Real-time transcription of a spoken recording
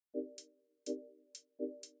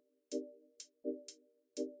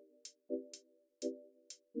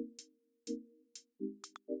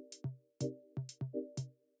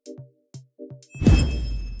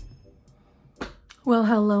Well,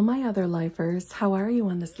 hello, my other lifers. How are you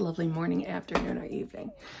on this lovely morning, afternoon, or evening?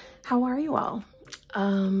 How are you all?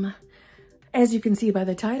 As you can see by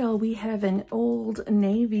the title, we have an Old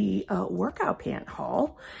Navy workout pant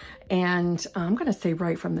haul. And I'm going to say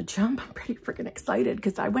right from the jump, I'm pretty freaking excited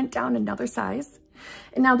because I went down another size.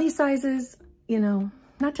 And now these sizes, you know,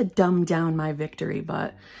 not to dumb down my victory,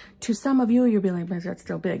 but to some of you, you'll be like, that's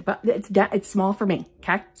still big. But it's small for me,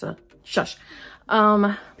 okay? So shush.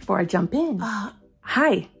 Before I jump in,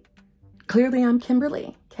 hi. Clearly I'm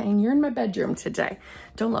Kimberly, okay? And you're in my bedroom today.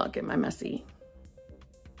 Don't look at my messy.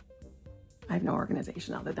 I have no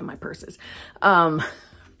organization other than my purses. My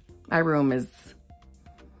room is,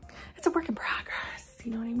 it's a work in progress.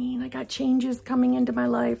 You know what I mean? I got changes coming into my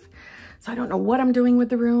life. So I don't know what I'm doing with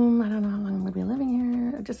the room. I don't know how long I'm gonna be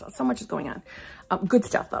living here. Just so much is going on. Good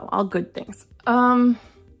stuff though, all good things. So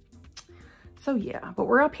yeah, but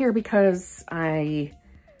we're up here because I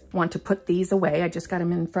want to put these away. I just got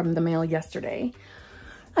them in from the mail yesterday.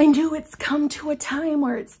 I knew it's come to a time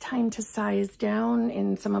where it's time to size down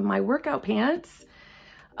in some of my workout pants.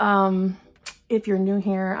 If you're new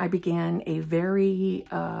here, I began a very,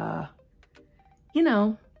 you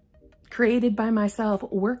know, created by myself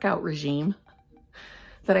workout regime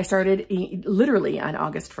that I started literally on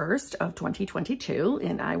August 1st of 2022,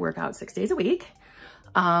 and I work out 6 days a week.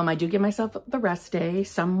 I do give myself the rest day.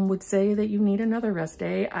 Some would say that you need another rest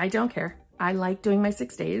day. I don't care. I like doing my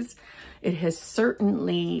 6 days. It has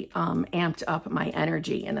certainly amped up my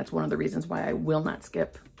energy, and that's one of the reasons why I will not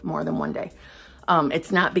skip more than one day.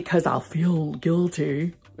 It's not because I'll feel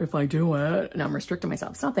guilty if I do it and I'm restricting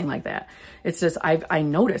myself, something like that. It's just I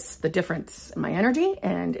notice the difference in my energy,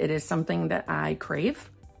 and it is something that I crave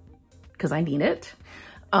because I need it.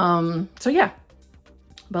 So yeah,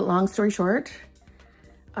 but long story short,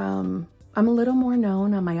 I'm a little more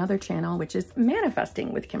known on my other channel, which is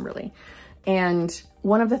Manifesting with Kimberly. And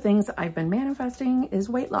one of the things I've been manifesting is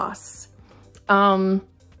weight loss.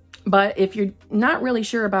 But if you're not really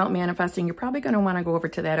sure about manifesting, you're probably going to want to go over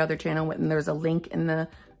to that other channel, and there's a link in the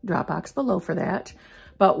drop box below for that.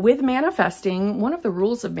 But with manifesting, one of the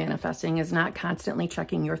rules of manifesting is not constantly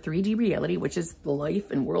checking your 3D reality, which is the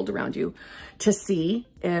life and world around you, to see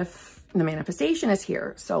if the manifestation is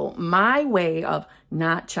here. So my way of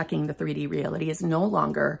not checking the 3D reality is no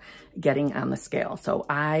longer getting on the scale. So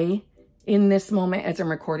in this moment, as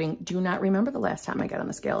I'm recording, do not remember the last time I got on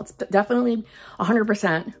the scale. It's definitely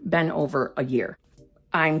 100% been over a year.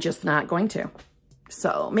 I'm just not going to.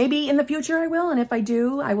 So maybe in the future I will, and if I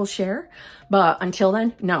do, I will share. But until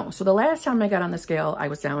then, no. So the last time I got on the scale, I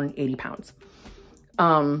was down 80 pounds.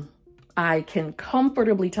 I can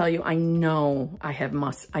comfortably tell you, I know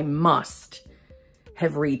I must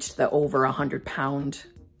have reached the over 100-pound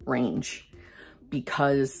range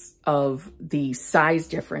because of the size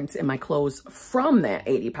difference in my clothes from that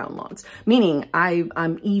 80-pound loss. Meaning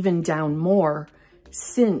I'm even down more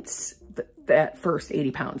since that first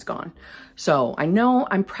 80 pounds gone. So I know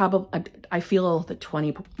I feel that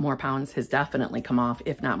 20 more pounds has definitely come off,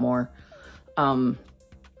 if not more.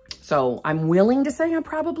 So I'm willing to say I'm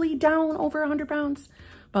probably down over 100 pounds,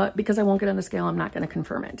 but because I won't get on the scale, I'm not going to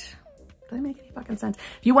confirm it. Does that make any fucking sense?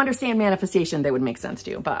 If you understand manifestation, that would make sense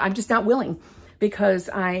to you, but I'm just not willing because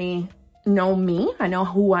I know me, I know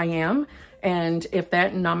who I am. And if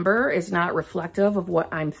that number is not reflective of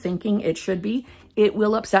what I'm thinking it should be, it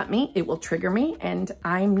will upset me, it will trigger me, and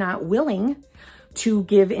I'm not willing to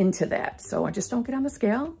give into that. So I just don't get on the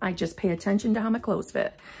scale. I just pay attention to how my clothes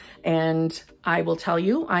fit. And I will tell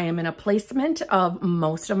you, I am in a placement of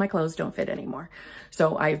most of my clothes don't fit anymore.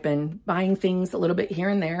 So I've been buying things a little bit here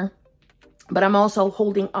and there, but I'm also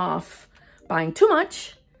holding off buying too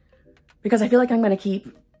much because I feel like I'm going to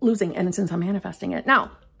keep losing. And since I'm manifesting it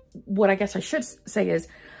now, what I guess I should say is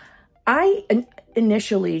I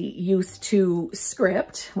initially used to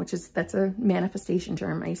script, that's a manifestation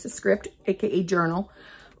term. I used to script, AKA journal.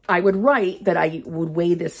 I would write that I would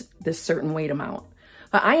weigh this certain weight amount.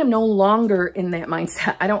 But I am no longer in that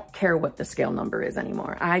mindset. I don't care what the scale number is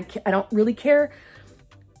anymore. I don't really care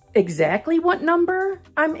exactly what number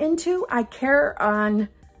I'm into. I care on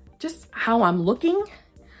just how I'm looking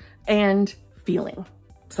and feeling.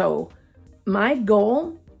 So my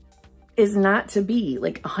goal is not to be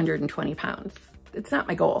like 120 pounds. It's not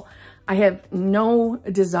my goal. I have no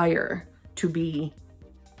desire to be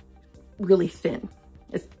really thin.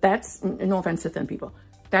 That's no offense to thin people.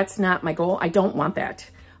 That's not my goal. I don't want that.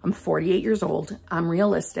 I'm 48 years old. I'm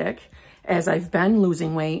realistic. As I've been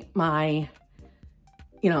losing weight, the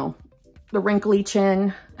wrinkly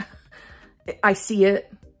chin, I see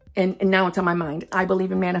it. And now it's on my mind. I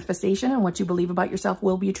believe in manifestation, and what you believe about yourself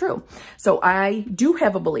will be true. So I do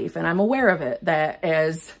have a belief, and I'm aware of it, that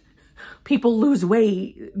as people lose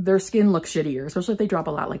weight, their skin looks shittier, especially if they drop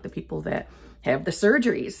a lot, like the people that have the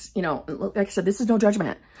surgeries. You know, like I said, this is no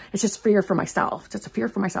judgment. It's just fear for myself. Just a fear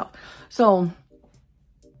for myself. So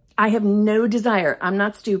I have no desire. I'm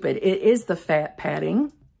not stupid. It is the fat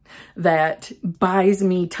padding that buys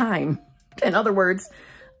me time. In other words,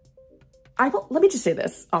 let me just say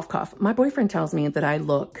this off cuff. My boyfriend tells me that I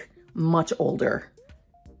look much older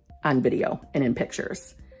on video and in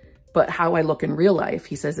pictures, but how I look in real life,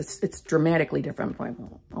 he says it's dramatically different. I'm like,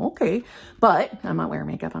 well, okay, but I'm not wearing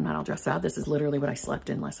makeup. I'm not all dressed out. This is literally what I slept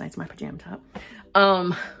in last night. It's my pajama top.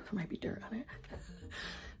 There might be dirt on it.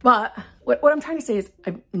 But what I'm trying to say is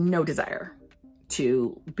I have no desire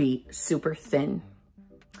to be super thin.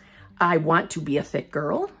 I want to be a thick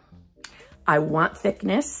girl. I want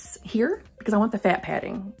thickness here because I want the fat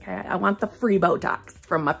padding, okay? I want the free Botox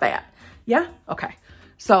from my fat. Yeah? Okay.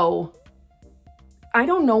 So I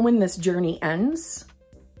don't know when this journey ends,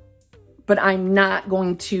 but I'm not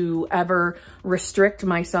going to ever restrict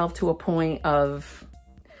myself to a point of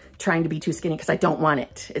trying to be too skinny because I don't want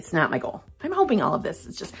it. It's not my goal. I'm hoping all of this,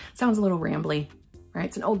 it just sounds a little rambly, right?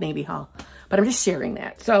 It's an Old Navy haul, but I'm just sharing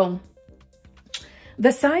that. So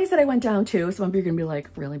the size that I went down to, some of you are going to be like,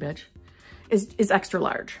 really, bitch? Is extra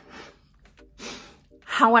large.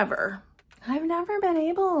 However, I've never been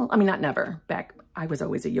able, I mean, not never, I was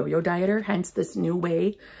always a yo-yo dieter, hence this new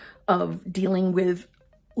way of dealing with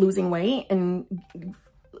losing weight and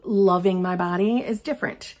loving my body is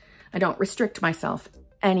different. I don't restrict myself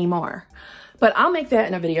anymore, but I'll make that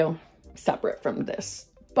in a video separate from this.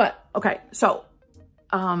 But okay, so,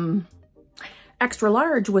 extra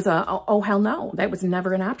large was oh hell no, that was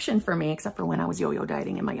never an option for me except for when I was yo-yo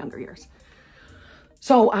dieting in my younger years.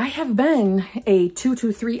 So I have been a 2 to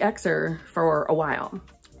 3Xer for a while.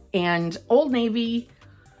 And Old Navy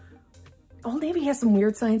has some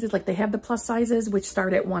weird sizes. Like they have the plus sizes, which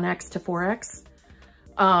start at 1X to 4X.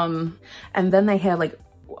 And then they have like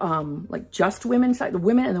just women's size, the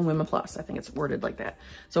women and the women plus. I think it's worded like that.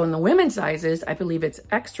 So in the women's sizes, I believe it's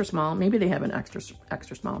extra small. Maybe they have an extra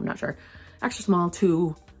small. I'm not sure. Extra small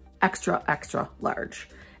to extra large.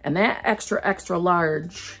 And that extra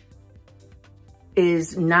large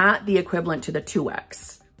is not the equivalent to the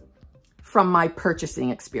 2X from my purchasing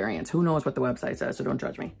experience. Who knows what the website says, so don't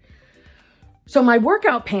judge me. So my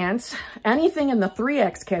workout pants, anything in the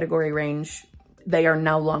 3X category range, they are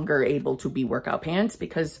no longer able to be workout pants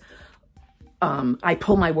because I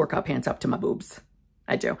pull my workout pants up to my boobs.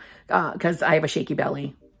 I do, because I have a shaky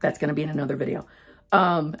belly. That's going to be in another video.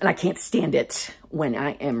 And I can't stand it when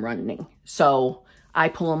I am running. So I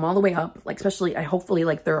pull them all the way up, like especially, hopefully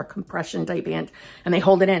like they're a compression type pant and they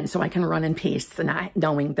hold it in so I can run in peace and not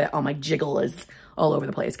knowing that all my jiggle is all over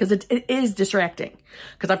the place because it is distracting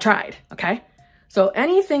because I've tried, okay? So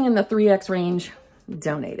anything in the 3X range,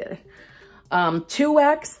 donated.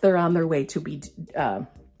 2X, they're on their way to be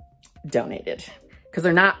donated because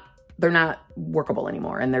they're not workable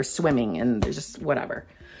anymore and they're swimming and they're just whatever.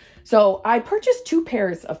 So I purchased 2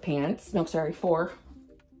 pairs of pants. No, sorry, 4.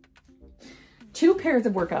 2 pairs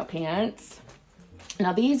of workout pants.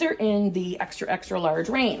 Now these are in the extra large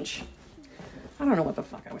range. I don't know what the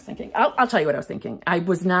fuck I was thinking. I'll tell you what I was thinking. I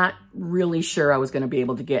was not really sure I was going to be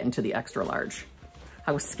able to get into the extra large.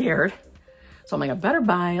 I was scared. So I'm like, I better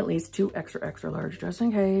buy at least 2 extra large just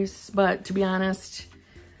in case. But to be honest,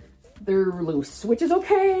 they're loose, which is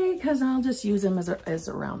okay because I'll just use them as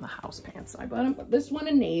around the house pants. I bought them, this one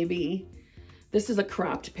in navy. This is a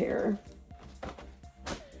cropped pair.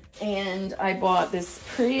 And I bought this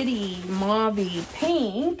pretty mauvey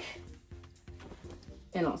pink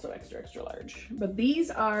and also extra large. But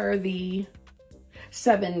these are the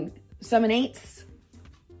 7/8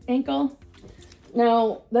 ankle.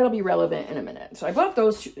 Now, that'll be relevant in a minute. So I bought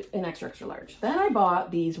those in extra large. Then I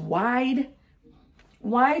bought these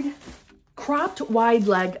cropped wide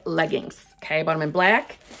leg leggings. Okay, I bought them in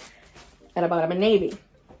black and I bought them in navy.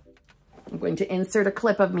 I'm going to insert a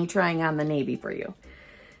clip of me trying on the navy for you.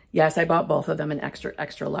 Yes, I bought both of them in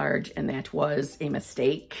extra large, and that was a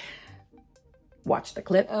mistake. Watch the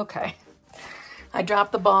clip. Okay. I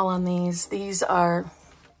dropped the ball on these. These are,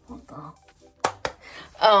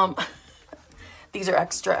 these are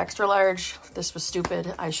extra large. This was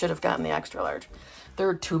stupid. I should have gotten the extra large.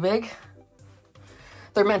 They're too big.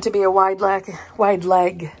 They're meant to be a wide leg.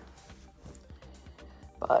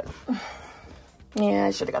 But yeah,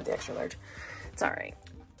 I should have got the extra large. It's all right.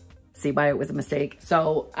 See why it was a mistake.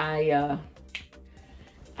 So I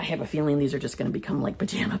have a feeling these are just going to become like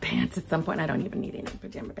pajama pants at some point. I don't even need any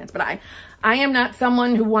pajama pants, but I am not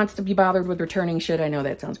someone who wants to be bothered with returning shit. I know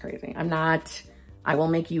that sounds crazy. I'm not. I will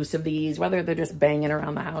make use of these, whether they're just banging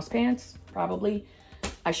around the house pants, probably.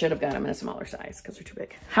 I should have got them in a smaller size because they're too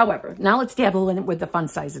big. However, now let's dabble in with the fun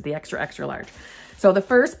sizes, the extra, extra large. So the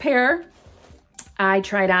first pair I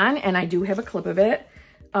tried on, and I do have a clip of it,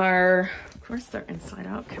 are, of course, they're inside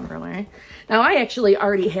out, Kimberly. Now, I actually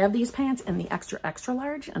already have these pants in the extra, extra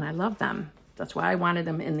large, and I love them. That's why I wanted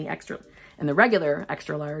them in the regular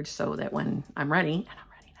extra large, so that when I'm ready, and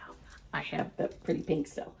I'm ready now, I have the pretty pink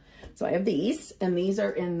still. So I have these, and these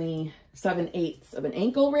are in the 7/8 of an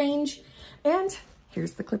ankle range. And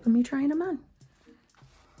here's the clip of me trying them on.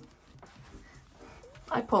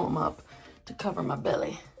 I pull them up to cover my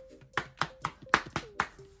belly.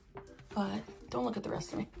 But don't look at the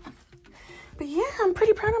rest of me. But yeah, I'm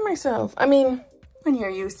pretty proud of myself. I mean, when you're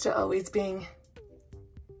used to always being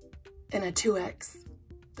in a 2X,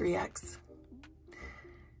 3X,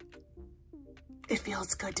 it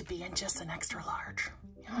feels good to be in just an extra large.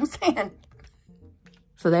 You know what I'm saying?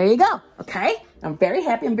 So there you go. Okay. I'm very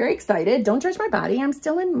happy. I'm very excited. Don't judge my body. I'm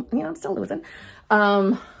still in, you know, I'm still losing.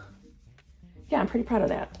 Yeah, I'm pretty proud of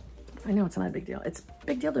that. I know it's not a big deal. It's a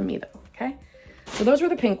big deal to me though. Okay. So those were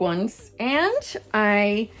the pink ones. And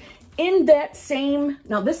in that same,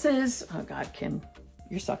 now this is, oh God, Kim,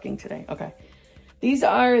 you're sucking today. Okay. These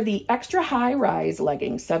are the extra high rise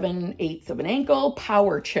leggings, 7/8 of an ankle,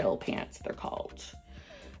 power chill pants, they're called.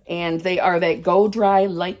 And they are that go dry,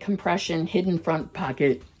 light compression, hidden front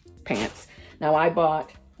pocket pants. Now I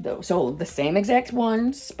bought those, so the same exact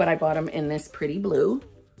ones, but I bought them in this pretty blue,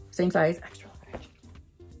 same size, extra large.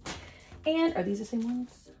 And are these the same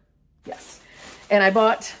ones? Yes. And I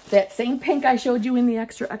bought that same pink I showed you in the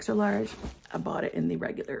extra, extra large. I bought it in the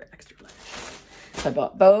regular extra large. So I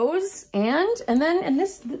bought those, and then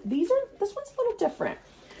this one's a little different.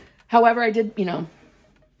 However, I did, you know,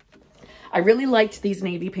 I really liked these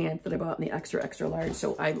navy pants that I bought in the extra, extra large.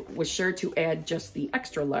 So I was sure to add just the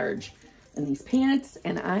extra large in these pants.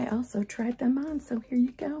 And I also tried them on. So here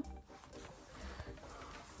you go.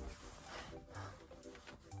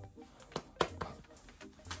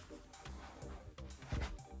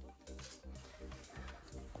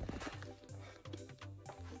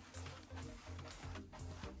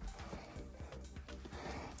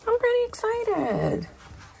 I'm pretty excited.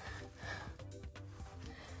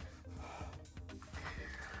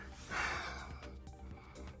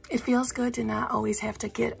 It feels good to not always have to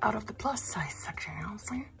get out of the plus size section, you know what I'm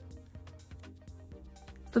saying?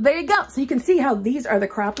 So there you go. So you can see how these are the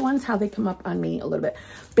cropped ones, how they come up on me a little bit.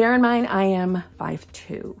 Bear in mind, I am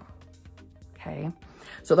 5'2", okay?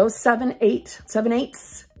 So those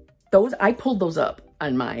 7/8s, those, I pulled those up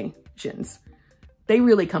on my shins. They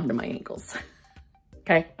really come to my ankles,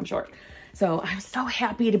 okay? I'm short. So I'm so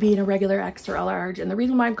happy to be in a regular extra large. And the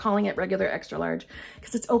reason why I'm calling it regular extra large,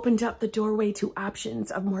 because it's opened up the doorway to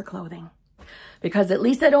options of more clothing. Because at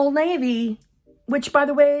least at Old Navy, which by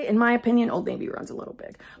the way, in my opinion, Old Navy runs a little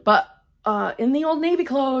big. But in the Old Navy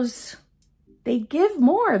clothes, they give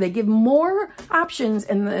more. They give more options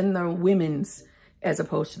in the women's as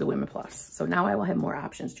opposed to the Women Plus. So now I will have more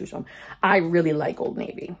options to show them. I really like Old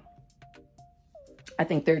Navy. I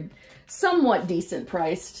think they're somewhat decent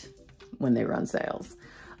priced when they run sales.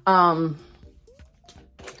 And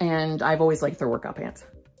I've always liked their workout pants.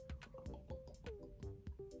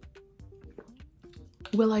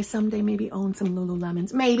 Will I someday maybe own some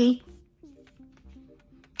Lululemons? Maybe.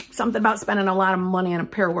 Something about spending a lot of money on a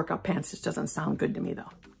pair of workout pants just doesn't sound good to me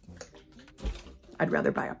though. I'd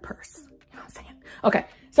rather buy a purse. You know what I'm saying? Okay,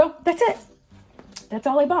 so that's it. That's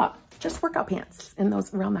all I bought. Just workout pants and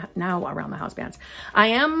those around the house pants. I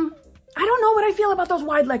don't know what I feel about those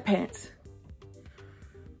wide leg pants.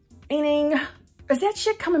 Meaning, is that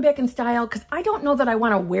shit coming back in style? Because I don't know that I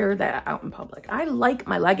want to wear that out in public. I like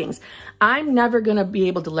my leggings. I'm never going to be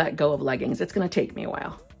able to let go of leggings. It's going to take me a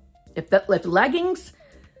while. If leggings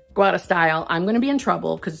go out of style, I'm going to be in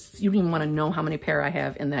trouble because you don't even want to know how many pair I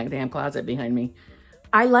have in that damn closet behind me.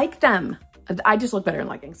 I like them. I just look better in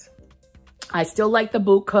leggings. I still like the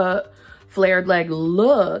boot cut, flared leg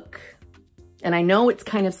look. And I know it's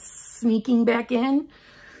kind of sneaking back in.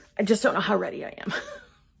 I just don't know how ready I am.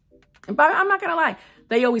 But I'm not going to lie.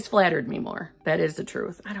 They always flattered me more. That is the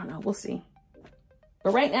truth. I don't know. We'll see.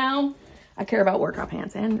 But right now, I care about workout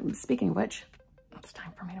pants. And speaking of which, it's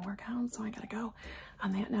time for me to work out. So I got to go.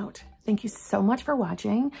 On that note, thank you so much for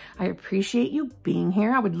watching. I appreciate you being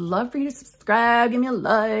here. I would love for you to subscribe. Give me a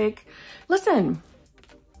like. Listen.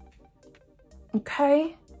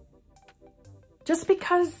 Okay? Just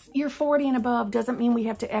because you're 40 and above doesn't mean we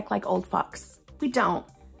have to act like old fucks. We don't.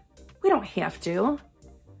 We don't have to.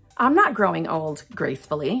 I'm not growing old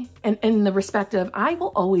gracefully. And in the respect of, I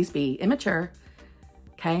will always be immature,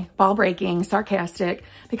 okay? Ball breaking, sarcastic,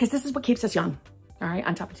 because this is what keeps us young, all right?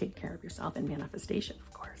 On top of taking care of yourself and manifestation,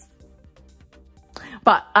 of course.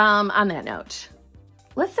 But on that note,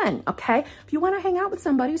 listen, okay? If you want to hang out with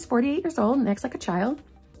somebody who's 48 years old and acts like a child,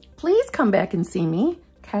 please come back and see me,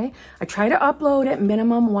 okay? I try to upload at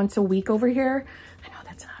minimum once a week over here. I know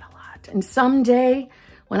that's not a lot. And someday,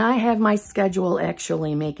 when I have my schedule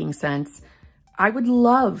actually making sense, I would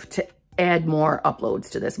love to add more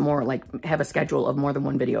uploads to this, more like have a schedule of more than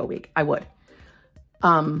one video a week. I would.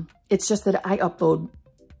 It's just that I upload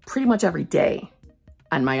pretty much every day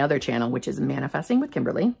on my other channel, which is Manifesting with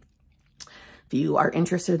Kimberly. If you are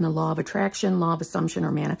interested in the law of attraction, law of assumption,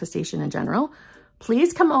 or manifestation in general,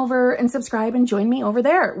 please come over and subscribe and join me over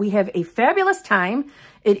there. We have a fabulous time.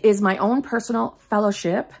 It is my own personal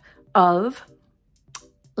fellowship of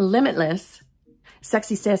limitless,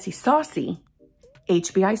 sexy, sassy, saucy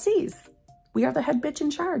HBICs. We are the head bitch in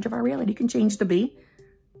charge of our reality. You can change the B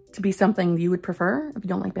to be something you would prefer if you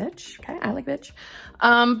don't like bitch. Okay, I like bitch.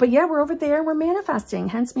 But yeah, we're over there. We're manifesting,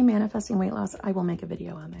 hence me manifesting weight loss. I will make a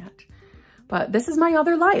video on that. But this is my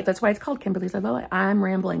other life. That's why it's called Kimberly's Other Life. I'm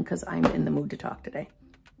rambling because I'm in the mood to talk today.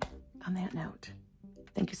 On that note,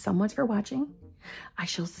 thank you so much for watching. I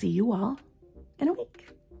shall see you all in a week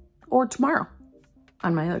or tomorrow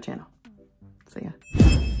on my other channel. See ya.